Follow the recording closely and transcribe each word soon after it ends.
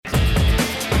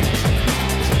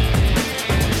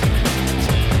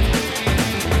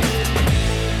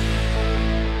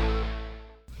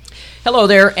Hello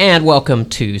there, and welcome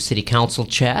to City Council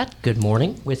Chat. Good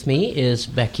morning. With me is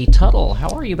Becky Tuttle. How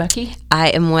are you, Becky? I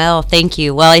am well, thank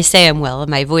you. Well, I say I'm well.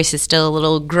 My voice is still a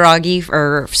little groggy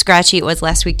or scratchy. It was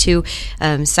last week, too.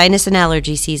 Sinus and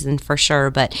allergy season for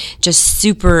sure, but just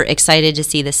super excited to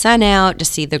see the sun out, to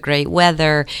see the great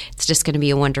weather. It's just going to be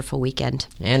a wonderful weekend.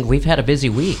 And we've had a busy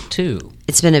week, too.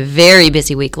 It's been a very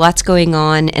busy week. Lots going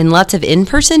on and lots of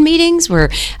in-person meetings. We're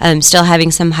still having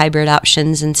some hybrid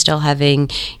options and still having,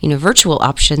 virtual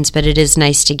options, but it is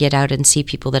nice to get out and see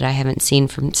people that I haven't seen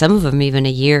from some of them even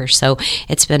a year. So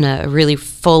it's been a really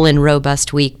full and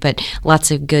robust week, but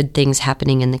lots of good things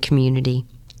happening in the community.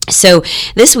 So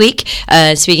this week,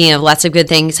 speaking of lots of good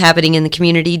things happening in the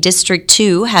community, District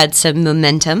 2 had some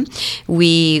momentum.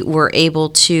 We were able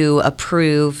to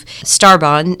approve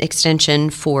Starbond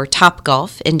extension for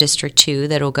Topgolf in District 2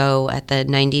 that'll go at the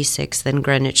 96th and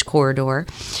Greenwich corridor,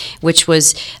 which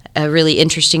was a really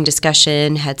interesting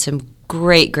discussion, had some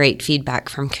great feedback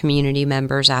from community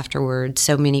members afterwards.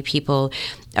 So many people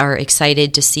are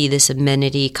excited to see this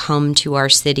amenity come to our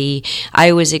city.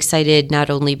 I was excited not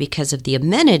only because of the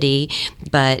amenity,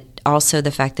 but also the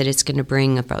fact that it's going to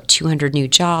bring about 200 new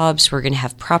jobs. We're going to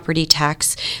have property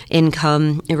tax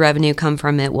revenue come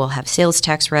from it. We'll have sales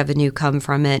tax revenue come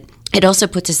from it. It also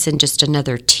puts us in just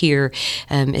another tier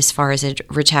as far as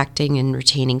attracting and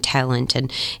retaining talent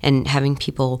and having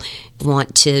people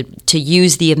want to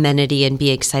use the amenity and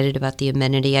be excited about the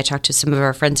amenity. I talked to some of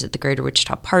our friends at the Greater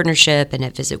Wichita Partnership and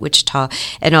at Visit Wichita,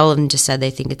 and all of them just said they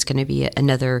think it's going to be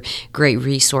another great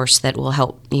resource that will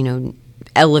help,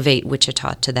 elevate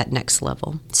Wichita to that next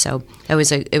level. So it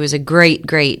was a great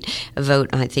vote,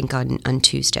 I think, on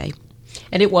Tuesday.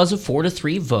 And it was a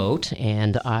 4-3 vote,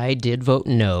 and I did vote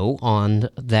no on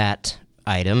that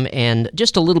item. And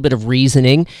just a little bit of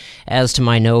reasoning as to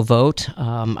my no vote.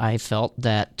 I felt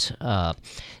that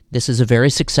this is a very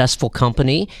successful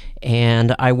company,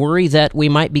 and I worry that we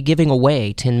might be giving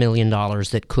away $10 million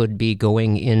that could be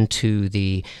going into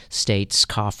the state's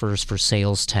coffers for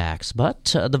sales tax.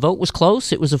 But the vote was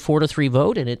close. It was a 4-3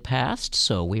 vote, and it passed,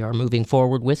 so we are moving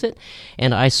forward with it.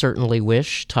 And I certainly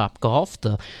wish Topgolf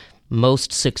the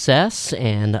most success,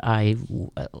 and I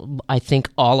think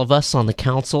all of us on the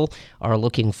council are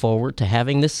looking forward to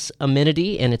having this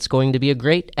amenity, and it's going to be a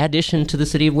great addition to the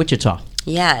city of Wichita.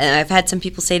 Yeah, and I've had some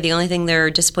people say the only thing they're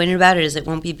disappointed about it is it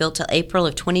won't be built till April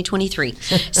of 2023.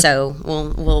 So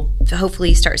we'll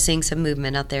hopefully start seeing some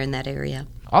movement out there in that area.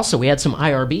 Also, we had some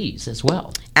IRBs as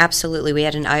well. Absolutely. We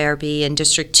had an IRB in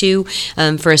District 2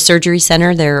 for a surgery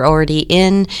center. They're already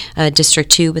in District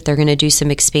 2, but they're going to do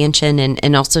some expansion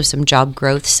and also some job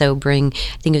growth. So bring,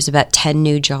 I think it was about 10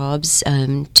 new jobs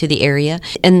to the area.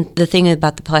 And the thing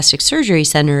about the Plastic Surgery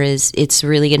Center is it's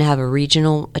really going to have a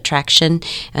regional attraction.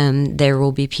 There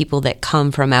will be people that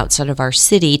come from outside of our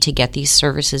city to get these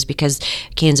services because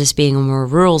Kansas being a more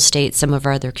rural state, some of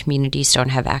our other communities don't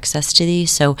have access to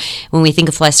these. So when we think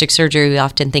of plastic surgery, we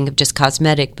often think of just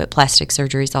cosmetic, but plastic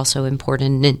surgery is also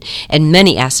important in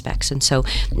many aspects. And so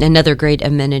another great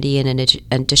amenity and an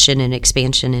addition and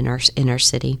expansion in our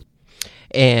city.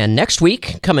 And next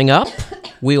week, coming up,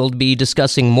 we'll be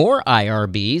discussing more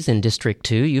IRBs in District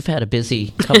 2. You've had a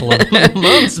busy couple of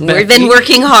months, Becky. We've been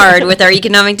working hard with our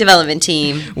economic development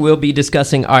team. We'll be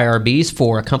discussing IRBs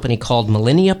for a company called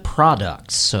Millennia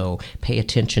Products, so pay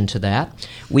attention to that.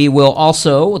 We will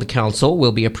also, the council,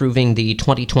 will be approving the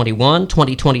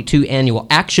 2021-2022 annual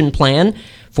action plan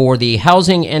for the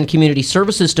Housing and Community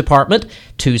Services Department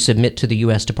to submit to the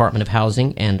U.S. Department of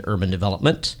Housing and Urban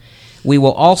Development. We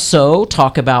will also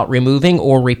talk about removing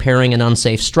or repairing an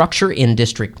unsafe structure in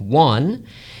District 1,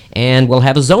 and we'll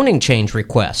have a zoning change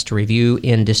request to review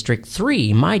in District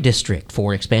 3, my district,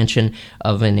 for expansion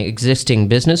of an existing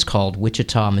business called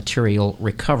Wichita Material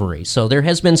Recovery. So there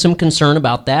has been some concern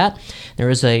about that. There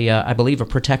is I believe, a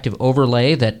protective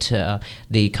overlay that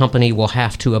the company will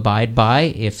have to abide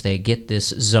by if they get this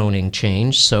zoning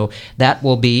change. So that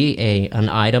will be an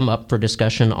item up for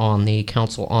discussion on the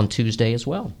council on Tuesday as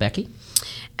well. Becky?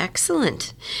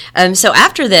 Excellent. So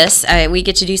after this, we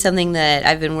get to do something that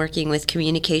I've been working with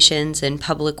communications and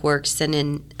public works and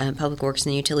in public works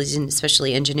and utilities and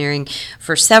especially engineering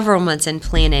for several months in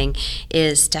planning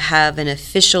is to have an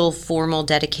official formal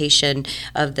dedication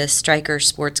of the Stryker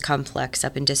Sports Complex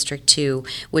up in District 2,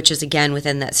 which is again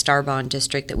within that Starbond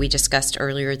district that we discussed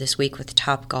earlier this week with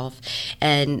Topgolf.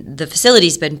 And the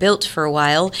facility's been built for a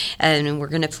while, and we're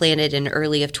going to plan it in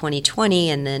early of 2020,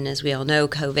 and then as we all know,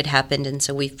 COVID happened, and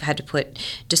so we they've had to put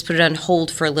it on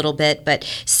hold for a little bit, but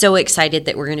so excited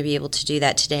that we're going to be able to do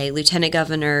that today. Lieutenant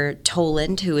Governor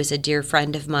Toland, who is a dear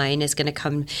friend of mine, is going to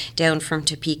come down from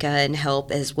Topeka and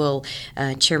help, as will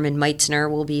Chairman Meitzner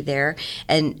will be there,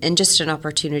 and just an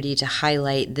opportunity to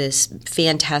highlight this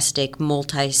fantastic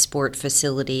multi-sport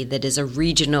facility that is a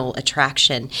regional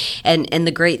attraction. And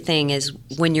the great thing is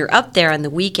when you're up there on the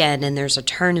weekend and there's a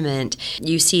tournament,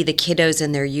 you see the kiddos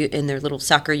in their little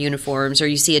soccer uniforms, or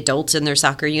you see adults in their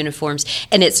soccer uniforms,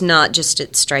 and it's not just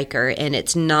at Stryker, and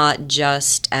it's not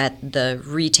just at the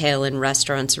retail and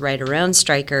restaurants right around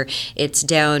Stryker. It's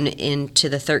down into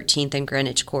the 13th and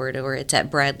Greenwich corridor. It's at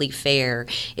Bradley Fair.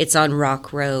 It's on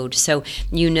Rock Road. So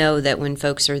you know that when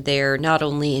folks are there, not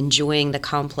only enjoying the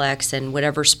complex and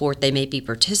whatever sport they may be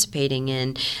participating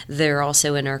in, they're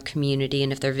also in our community,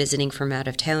 and if they're visiting from out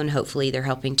of town, hopefully they're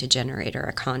helping to generate our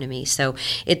economy. So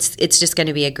it's just going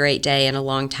to be a great day and a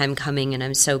long time coming, and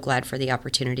I'm so glad for the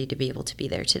opportunity to be able to be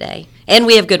there today. And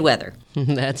we have good weather.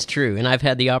 That's true. And I've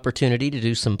had the opportunity to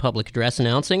do some public address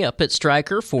announcing up at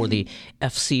Stryker for the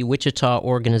FC Wichita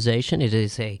organization. It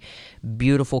is a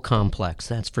beautiful complex,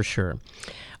 that's for sure.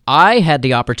 I had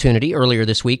the opportunity earlier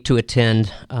this week to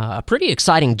attend a pretty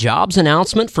exciting jobs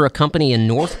announcement for a company in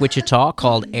North Wichita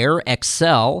called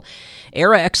AirXcel.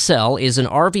 AirXcel is an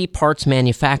RV parts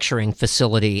manufacturing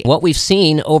facility. What we've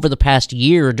seen over the past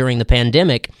year during the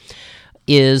pandemic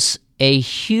is a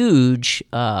huge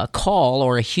call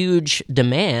or a huge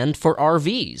demand for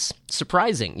RVs.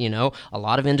 Surprising, a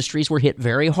lot of industries were hit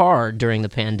very hard during the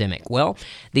pandemic. Well,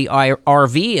 the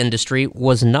RV industry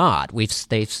was not.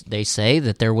 They say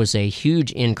that there was a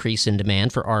huge increase in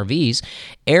demand for RVs.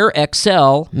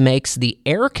 AirXcel makes the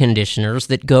air conditioners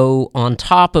that go on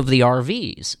top of the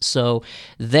RVs. So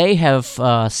they have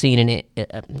seen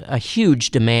a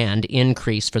huge demand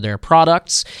increase for their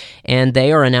products, and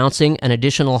they are announcing an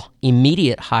additional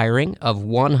immediate hiring of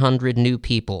 100 new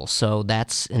people. So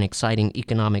that's an exciting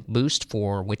economic boost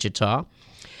for Wichita.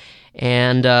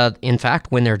 And in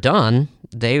fact, when they're done,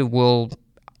 they will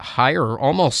hire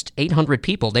almost 800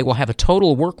 people. They will have a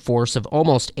total workforce of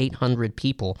almost 800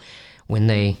 people when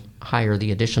they hire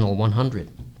the additional 100.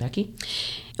 Becky?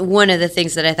 One of the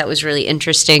things that I thought was really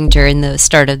interesting during the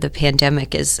start of the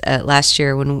pandemic is last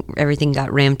year when everything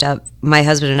got ramped up, my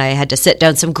husband and I had to set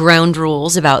down some ground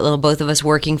rules about both of us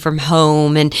working from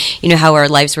home and how our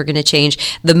lives were going to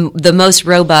change. The most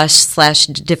robust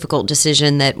 / difficult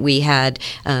decision that we had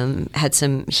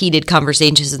some heated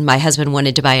conversations with my husband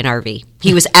wanted to buy an RV.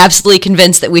 He was absolutely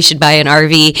convinced that we should buy an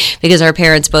RV because our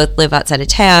parents both live outside of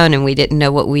town and we didn't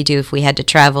know what we'd do if we had to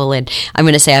travel. And I'm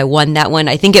going to say I won that one.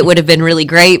 I think it would have been really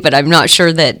great, but I'm not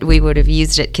sure that we would have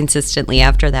used it consistently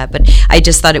after that. But I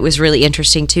just thought it was really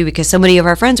interesting, too, because so many of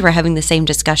our friends were having the same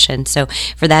discussion. So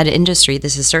for that industry,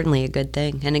 this is certainly a good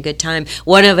thing and a good time.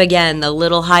 One of, again, the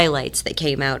little highlights that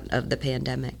came out of the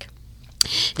pandemic.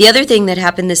 The other thing that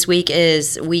happened this week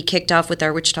is we kicked off with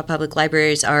our Wichita Public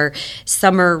Libraries our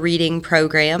summer reading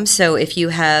program. So if you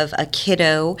have a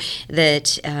kiddo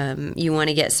that you want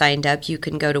to get signed up, you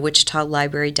can go to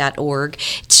wichitalibrary.org.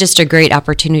 It's just a great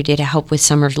opportunity to help with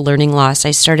summer learning loss. I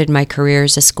started my career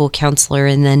as a school counselor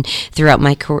and then throughout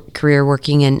my career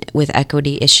working with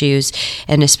equity issues,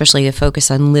 and especially a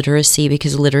focus on literacy,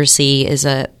 because literacy is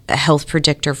a health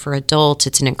predictor for adults.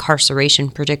 It's an incarceration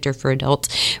predictor for adults.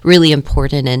 Really important.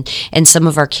 And some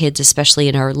of our kids, especially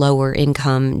in our lower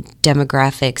income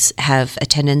demographics, have a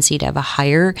tendency to have a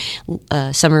higher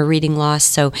summer reading loss.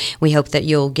 So we hope that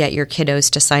you'll get your kiddos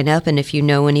to sign up. And if you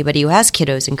know anybody who has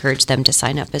kiddos, encourage them to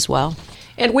sign up as well.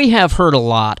 And we have heard a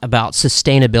lot about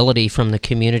sustainability from the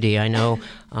community. I know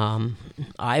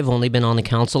I've only been on the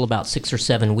council about 6 or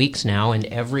 7 weeks now, and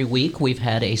every week we've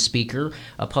had a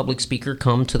public speaker,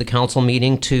 come to the council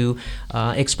meeting to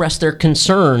express their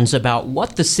concerns about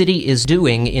what the city is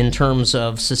doing in terms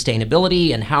of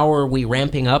sustainability and how are we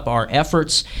ramping up our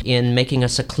efforts in making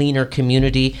us a cleaner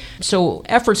community. So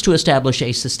efforts to establish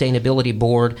a sustainability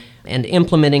board and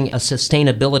implementing a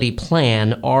sustainability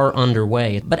plan are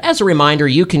underway. But as a reminder,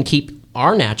 you can keep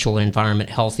our natural environment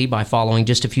healthy by following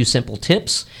just a few simple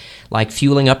tips, like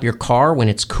fueling up your car when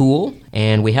it's cool.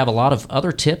 And we have a lot of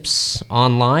other tips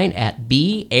online at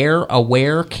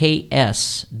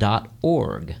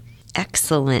beairawareks.org.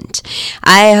 Excellent.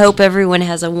 I hope everyone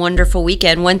has a wonderful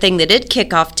weekend. One thing that did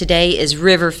kick off today is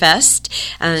Riverfest.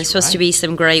 It's supposed to be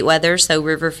some great weather, so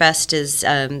Riverfest is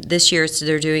this year, so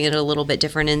they're doing it a little bit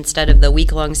different. Instead of the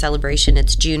week-long celebration,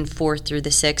 it's June 4th through the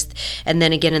 6th, and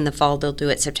then again in the fall, they'll do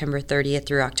it September 30th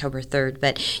through October 3rd.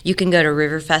 But you can go to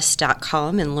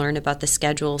riverfest.com and learn about the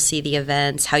schedule, see the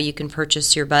events, how you can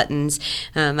purchase your buttons.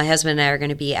 My husband and I are going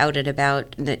to be out and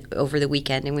about over the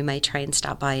weekend, and we might try and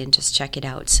stop by and just check it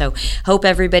out. So hope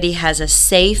everybody has a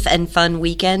safe and fun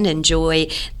weekend. Enjoy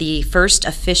the first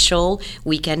official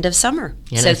weekend of summer.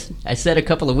 And I said a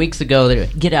couple of weeks ago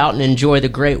that get out and enjoy the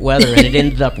great weather, and it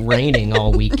ended up raining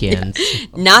all weekend.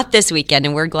 Not this weekend,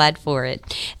 and we're glad for it.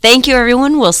 Thank you,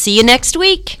 everyone. We'll see you next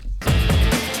week.